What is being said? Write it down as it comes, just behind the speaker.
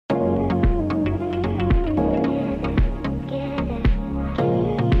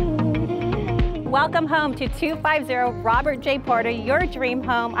Welcome home to 250 Robert J. Porter, your dream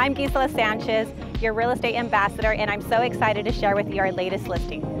home. I'm Gisela Sanchez, your real estate ambassador, and I'm so excited to share with you our latest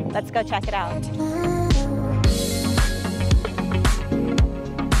listing. Let's go check it out.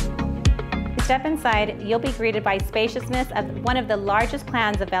 Step inside, you'll be greeted by spaciousness of one of the largest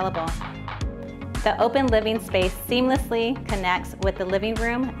plans available. The open living space seamlessly connects with the living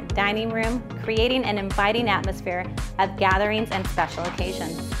room, dining room, creating an inviting atmosphere of gatherings and special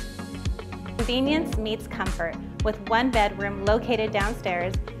occasions. Convenience meets comfort with one bedroom located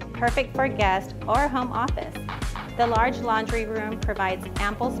downstairs, perfect for guest or home office. The large laundry room provides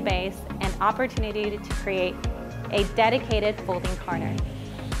ample space and opportunity to create a dedicated folding corner.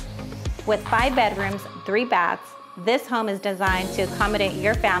 With 5 bedrooms, 3 baths, this home is designed to accommodate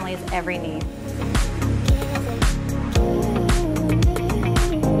your family's every need.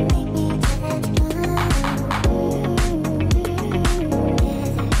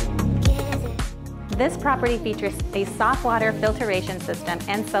 This property features a soft water filtration system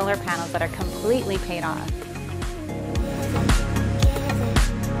and solar panels that are completely paid off.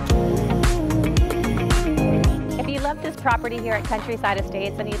 If you love this property here at Countryside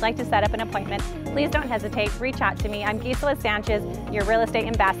Estates and you'd like to set up an appointment, please don't hesitate. Reach out to me. I'm Gisela Sanchez, your real estate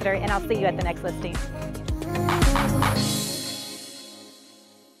ambassador, and I'll see you at the next listing.